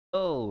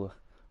Oh,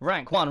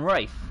 rank 1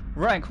 Wraith!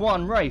 Rank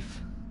 1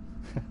 Wraith!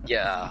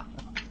 Yeah.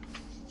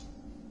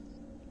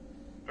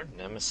 Or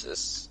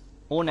Nemesis.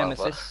 Or Lava.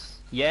 Nemesis.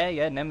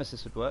 Yeah,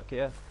 Nemesis would work,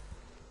 yeah.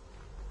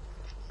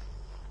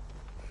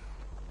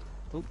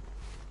 Ooh.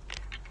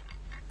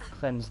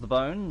 Cleanse the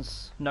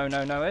bones. No,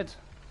 Ed.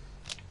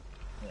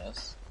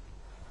 Yes.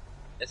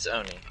 It's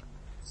Oni.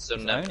 So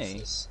It's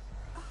Nemesis.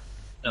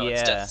 No, Yeah.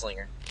 it's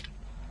Deathslinger.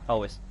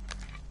 Oh, it's...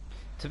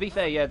 To be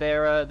fair, yeah,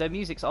 their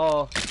musics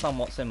are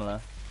somewhat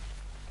similar.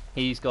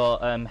 He's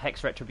got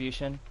Hex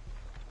Retribution.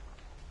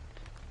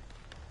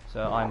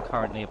 So I'm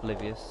currently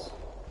oblivious.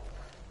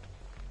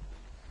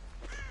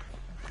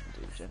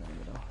 Do Gen in the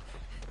middle.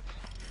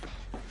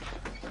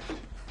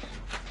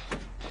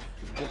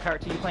 What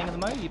character are you playing at the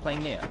moment? Are you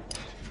playing Nia?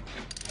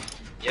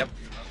 Yep.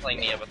 I'm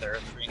playing Nia, but there are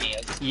 3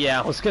 Nias.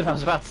 Yeah, I was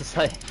about to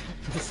say.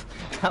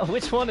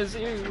 Which one is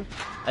you?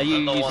 Are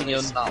you the using one your...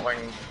 who's not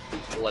wearing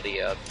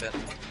bloody outfit.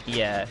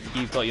 Yeah,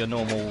 you've got your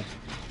normal,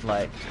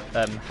 like,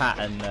 hat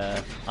and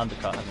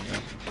undercut, haven't you?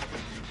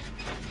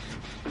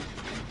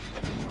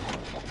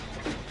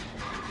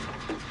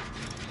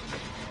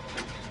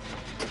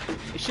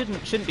 It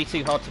shouldn't be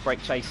too hard to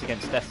break chase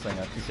against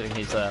Deathslinger, considering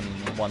his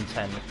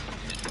 110.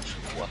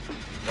 What?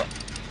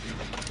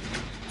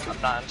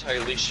 I'm not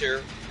entirely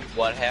sure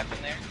what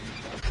happened there.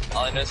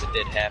 All I know is it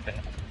did happen.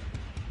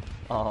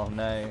 Oh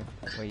no,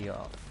 where you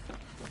are?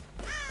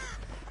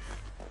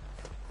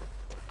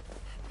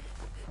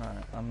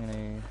 Alright,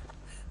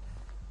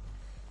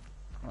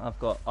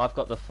 I've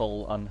got the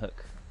full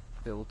unhook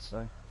build,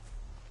 so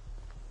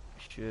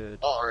should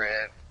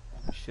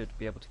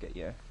be able to get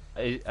you.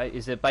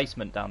 Is there a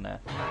basement down there?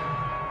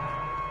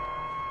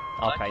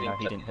 Okay, no,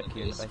 he didn't hook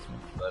you in the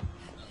basement. But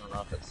I don't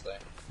know if it's there.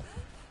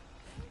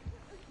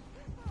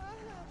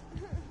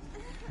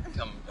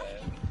 Come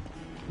back.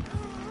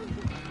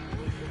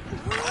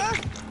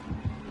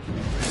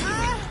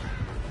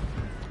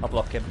 I'll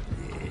block him.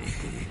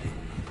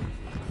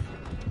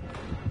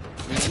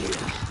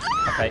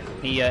 Okay,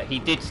 he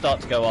did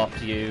start to go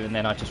after you, and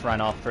then I just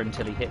ran after him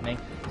till he hit me,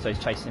 so he's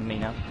chasing me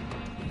now.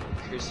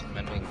 Here's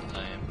mending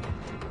time.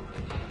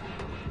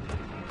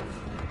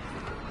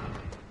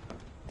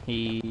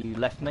 He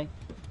left me.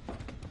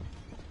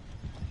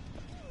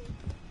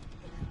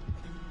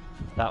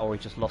 That or he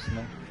just lost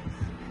me.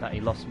 That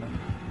he lost me.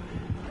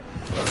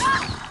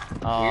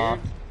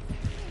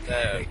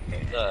 The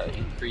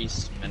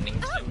increased mending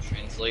time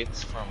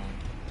translates from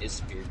his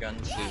spear gun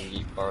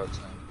to borrow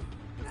time.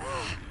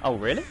 Oh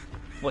really?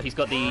 Well, he's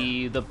got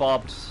the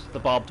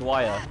barbed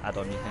wire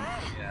add-on, you think?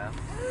 Yeah.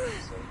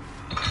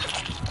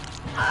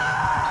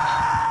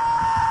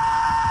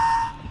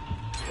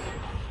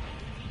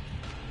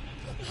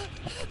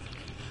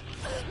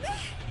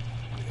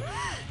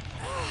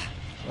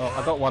 Well,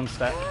 I got one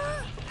stack.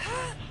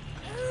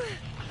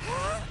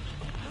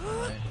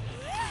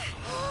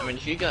 I mean,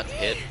 if you got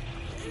hit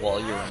while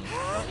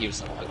he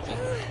was unhooking,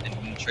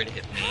 and you tried to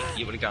hit me,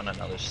 you would have gotten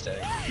another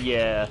stack.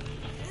 Yeah,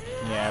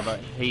 but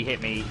he hit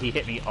me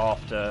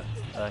after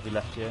he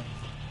left you.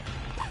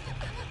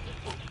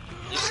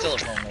 You still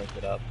won't make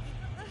it up.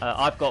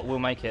 I've got We'll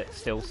Make It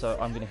still, so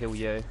I'm gonna heal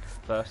you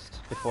first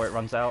before it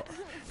runs out.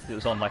 It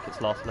was on like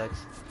its last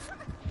legs.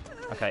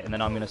 Okay, and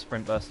then I'm gonna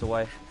sprint burst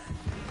away.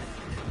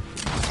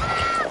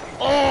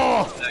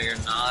 Oh! No, you're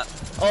not.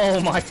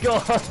 Oh my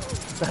god!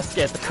 That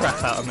scared the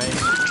crap out of me.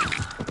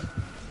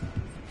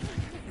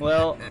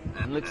 Well,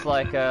 it looks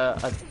like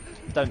I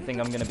don't think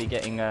I'm going to be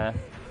getting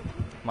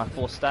my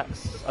 4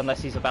 stacks,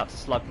 unless he's about to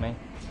slug me.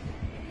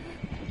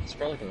 He's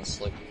probably going to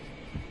slug you.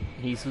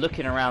 He's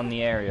looking around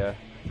the area.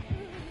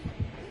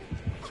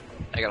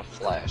 I got a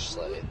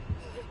flashlight.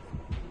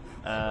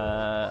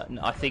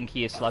 I think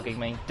he is slugging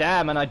me.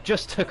 Damn, and I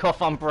just took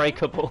off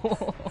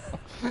Unbreakable.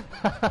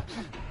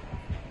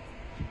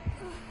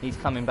 He's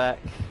coming back.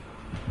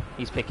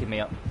 He's picking me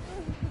up.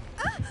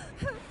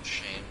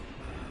 Shame.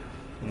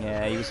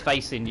 Yeah, he was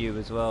facing you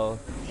as well.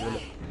 Put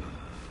me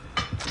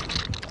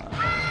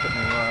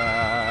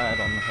right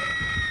on the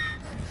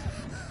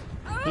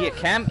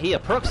head. He a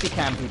proxy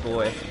campy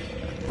boy.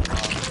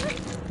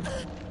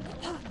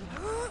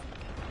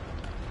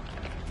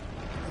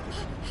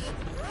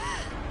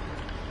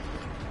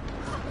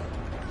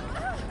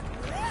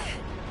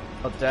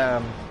 Oh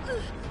damn.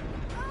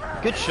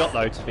 Good shot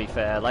though, to be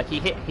fair. Like he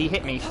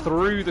hit me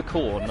through the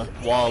corn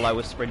while I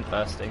was sprint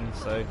bursting.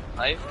 So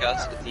I've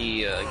got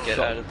the get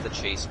out of the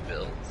chase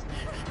build.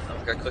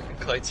 I've got quick and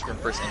kites from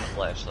first and the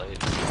flashlight.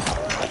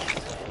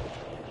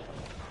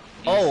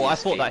 Oh, I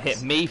thought that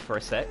hit me for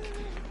a sec.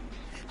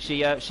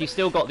 She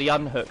still got the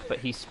unhook, but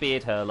he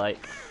speared her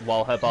like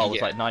while her bar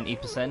was like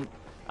 90%,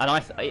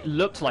 and it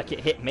looked like it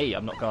hit me.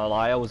 I'm not gonna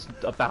lie, I was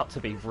about to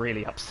be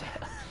really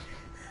upset.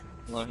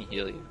 Let me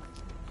heal you.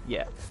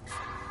 Yeah.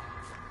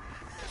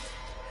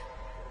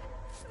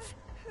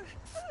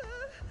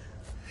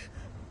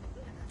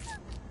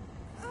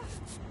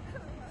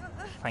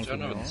 Thank you. I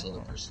don't know this other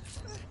person.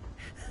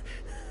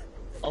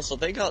 Also,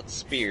 they got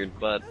speared,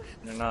 but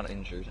they're not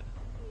injured.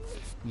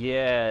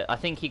 Yeah, I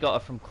think he got her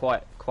from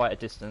quite a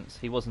distance.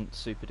 He wasn't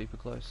super duper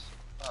close.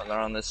 Oh, they're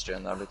on this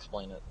gen, that would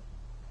explain it.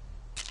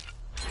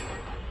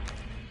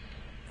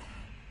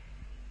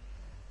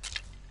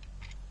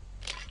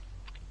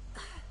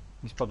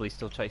 He's probably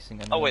still chasing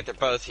him. Oh wait, they're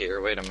both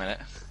here, wait a minute.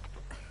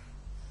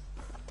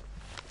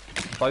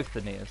 Both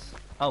the Nias.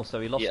 Oh, so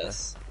he lost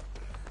Yes.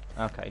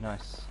 her. Okay,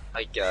 nice.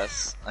 I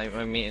guess. I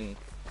mean,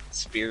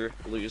 spear,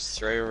 lose,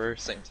 thrower,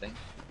 same thing.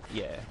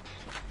 Yeah.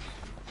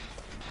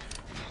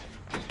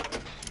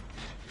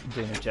 I'm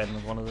doing a gen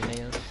with one of the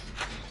Nias.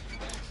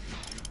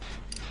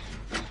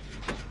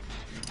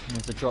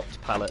 There's a dropped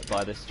pallet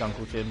by this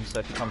jungle gym, so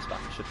if he comes back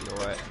it should be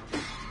alright.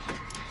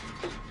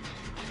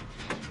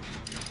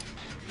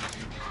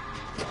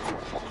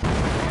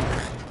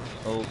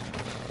 Oh.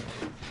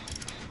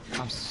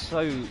 I'm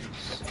so...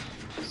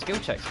 Skill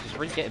checks are just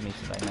really getting me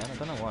today, man. I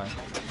don't know why.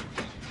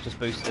 Just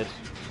boosted.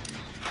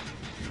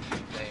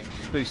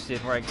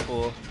 Boosted, rank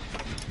 4.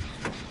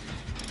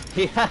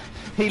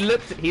 He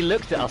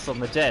looked at us on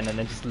the gen and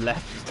then just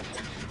left.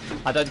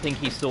 I don't think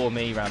he saw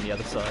me round the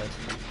other side.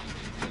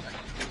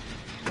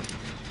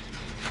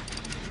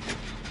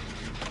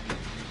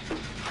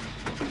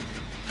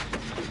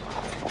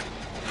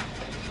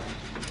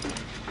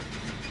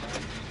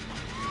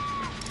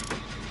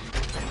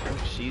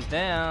 She's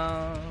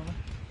down.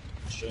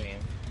 Shame.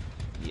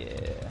 Yeah.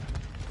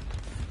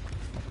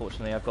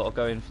 Unfortunately, I've got to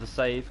go in for the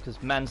save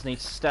because mans need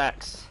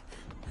stacks.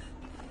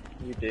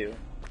 You do.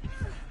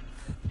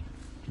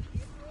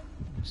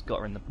 Just got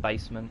her in the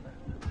basement.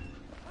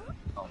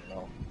 Oh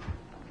no.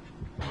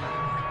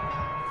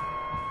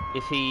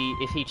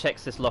 If he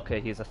checks this locker,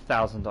 he's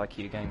 1,000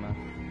 IQ gamer.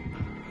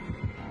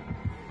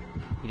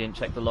 He didn't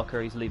check the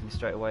locker. He's leaving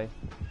straight away.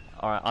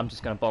 All right, I'm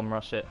just gonna bomb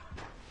rush it.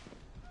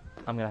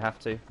 I'm gonna have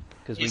to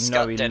because we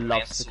know he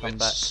loves to come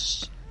back.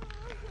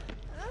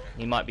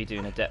 He might be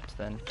doing adept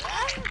then.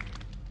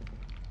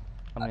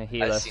 I'm gonna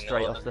heal her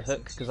straight off the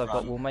hook because I've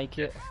got will make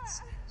it.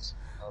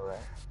 Alright.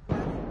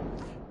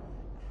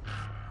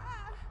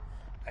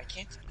 I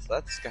can't.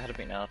 That's gotta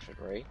be an outfit,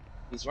 right?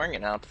 He's wearing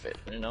an outfit.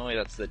 No way,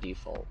 that's the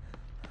default.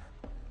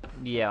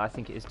 Yeah, I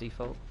think it is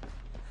default.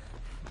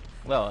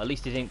 Well, at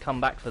least he didn't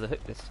come back for the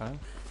hook this time.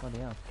 Bloody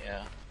hell.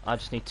 Yeah. I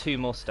just need 2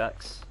 more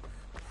stacks.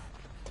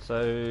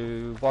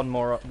 So one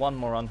more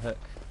unhook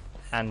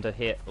and a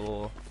hit,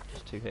 or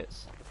just 2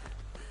 hits.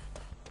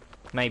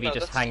 Maybe No,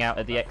 just hang out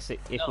at the exit.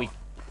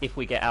 If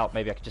we get out,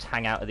 maybe I could just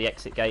hang out at the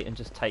exit gate and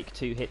just take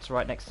 2 hits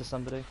right next to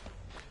somebody.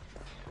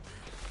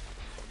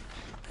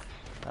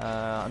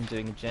 I'm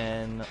doing a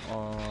gen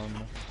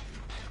on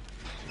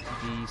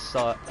the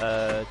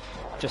side,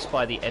 just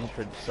by the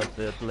entrance of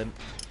the blimp.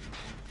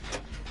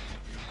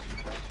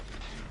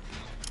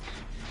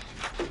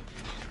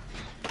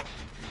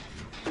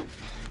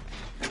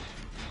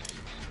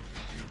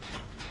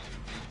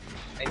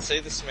 I'd say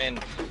this man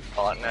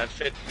bought an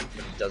outfit,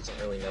 but he doesn't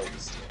really know what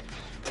he's doing.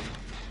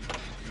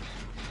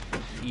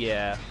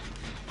 Yeah.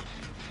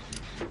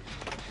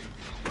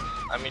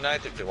 I mean,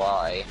 neither do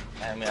I.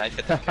 I mean, I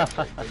fit the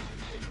character.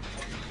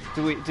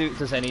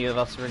 Does any of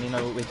us really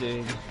know what we're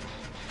doing?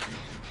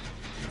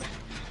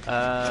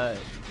 I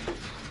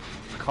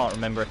can't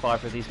remember if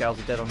either of these gals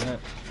are dead on hit.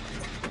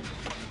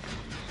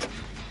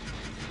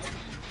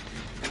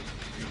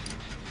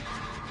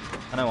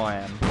 I know I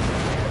am.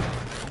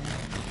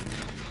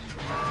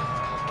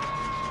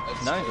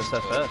 No, that's her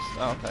first.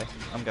 Oh, okay.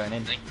 I'm going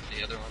in. I think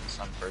the other one's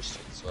on first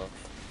as well.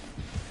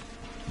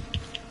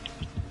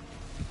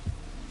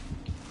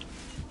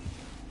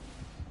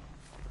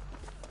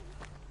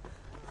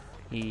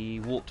 He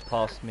walked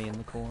past me in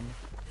the corner.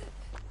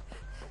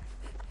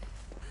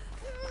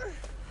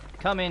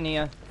 Come in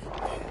here.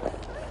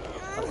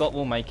 I've got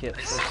we'll make it.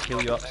 Let's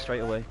heal you up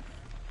straight away.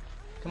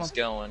 Come on. He's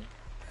going.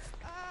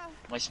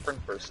 My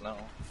sprint burst now.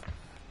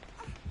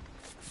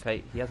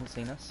 Okay, he hasn't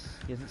seen us.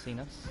 He hasn't seen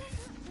us.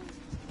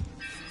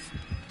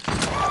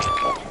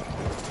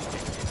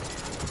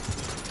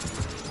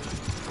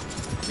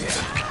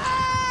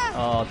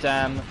 Oh,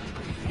 damn.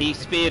 He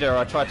speared her.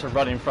 I tried to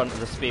run in front of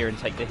the spear and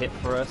take the hit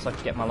for her so I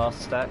could get my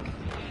last stack.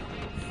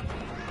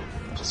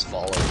 Just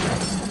follow.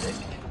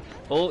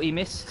 Oh, he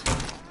missed.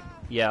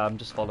 Yeah, I'm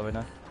just following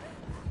her.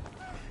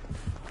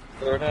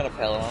 Throw down a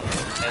pylon,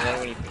 and then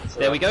when you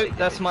there we go.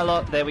 That's my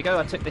last. There we go.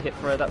 I took the hit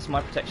for her. That's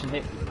my protection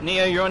hit.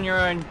 Neo, you're on your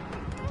own.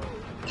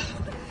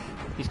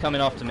 He's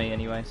coming after me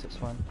anyway, so it's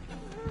fine.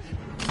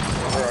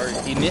 Where are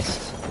you? He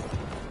missed.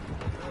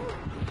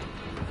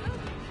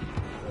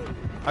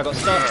 I got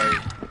stuck.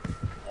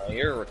 Oh,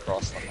 you're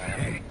across the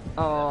map.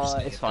 Oh,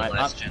 it's fine.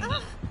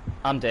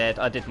 I'm dead.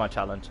 I did my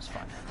challenge. It's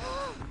fine.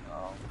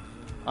 Oh.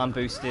 I'm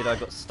boosted. I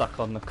got stuck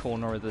on the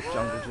corner of the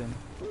jungle gym.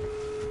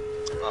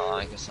 Oh,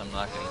 I guess I'm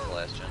not getting the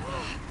last gen.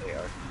 They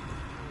are.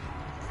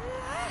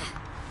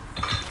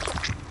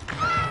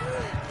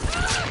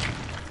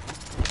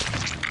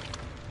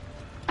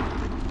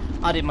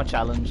 I did my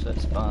challenge.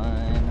 That's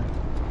fine.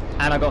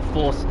 And I got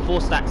four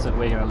stacks of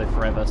We're Gonna Live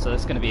Forever, so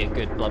it's going to be a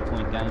good blood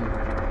point game.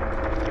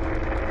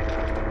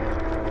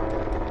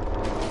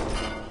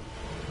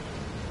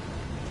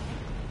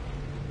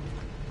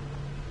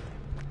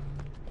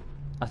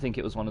 I think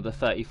it was one of the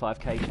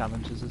 35k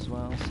challenges as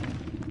well. So.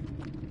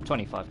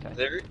 25k.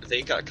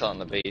 They got caught in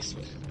the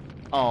basement.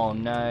 Oh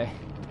no.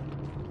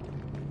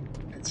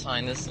 It's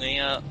fine, this me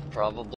up, probably.